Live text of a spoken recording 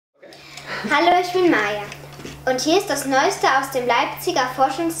Hallo, ich bin Maia und hier ist das Neueste aus dem Leipziger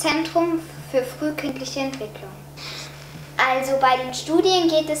Forschungszentrum für frühkindliche Entwicklung. Also bei den Studien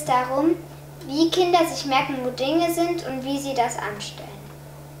geht es darum, wie Kinder sich merken, wo Dinge sind und wie sie das anstellen.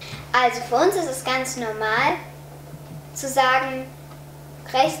 Also für uns ist es ganz normal zu sagen,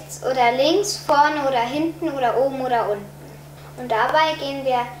 rechts oder links, vorne oder hinten oder oben oder unten. Und dabei gehen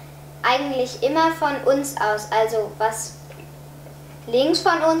wir eigentlich immer von uns aus, also was links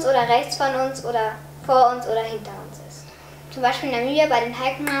von uns oder rechts von uns oder vor uns oder hinter uns ist. Zum Beispiel in Namibia bei den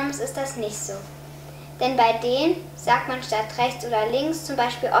Hiking-Moms ist das nicht so. Denn bei denen sagt man statt rechts oder links zum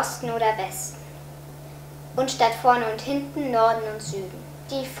Beispiel Osten oder Westen. Und statt vorne und hinten Norden und Süden.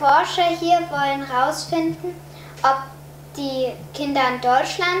 Die Forscher hier wollen herausfinden, ob die Kinder in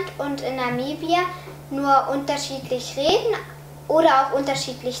Deutschland und in Namibia nur unterschiedlich reden oder auch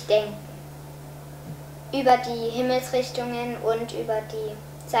unterschiedlich denken. Über die Himmelsrichtungen und über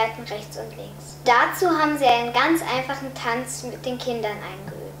die Seiten rechts und links. Dazu haben sie einen ganz einfachen Tanz mit den Kindern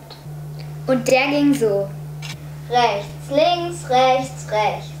eingeübt. Und der ging so. Rechts, links, rechts,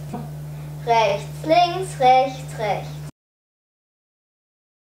 rechts. Rechts, links, rechts, rechts.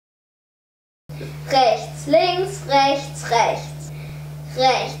 Rechts, links, rechts, rechts.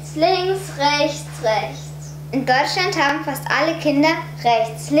 Rechts, links, rechts, rechts. In Deutschland haben fast alle Kinder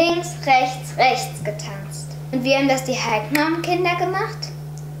rechts, links, rechts, rechts getanzt. Und wie haben das die Hiking-Mom-Kinder gemacht?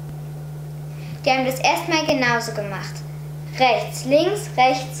 Die haben das erstmal genauso gemacht. Rechts, links,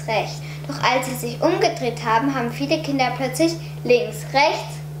 rechts, rechts. Doch als sie sich umgedreht haben, haben viele Kinder plötzlich links,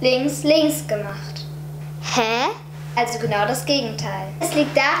 rechts, links, links gemacht. Hä? Also genau das Gegenteil. Es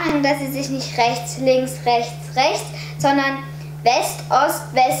liegt daran, dass sie sich nicht rechts, links, rechts, rechts, sondern West,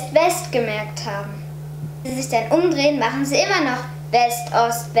 Ost, West, West gemerkt haben. Wenn sie sich dann umdrehen, machen sie immer noch West,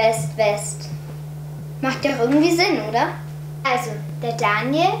 Ost, West, West. Macht ja irgendwie Sinn, oder? Also, der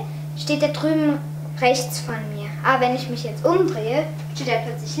Daniel steht da drüben rechts von mir. Aber wenn ich mich jetzt umdrehe, steht er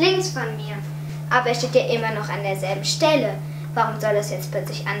plötzlich links von mir. Aber er steht ja immer noch an derselben Stelle. Warum soll das jetzt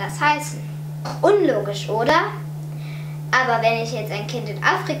plötzlich anders heißen? Unlogisch, oder? Aber wenn ich jetzt ein Kind in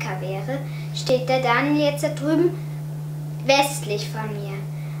Afrika wäre, steht der Daniel jetzt da drüben westlich von mir.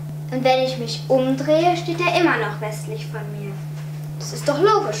 Und wenn ich mich umdrehe, steht er immer noch westlich von mir. Das ist doch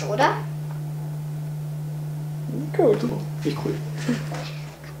logisch, oder? Gut, nicht cool.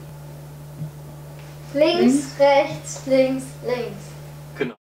 Links, rechts, links, links.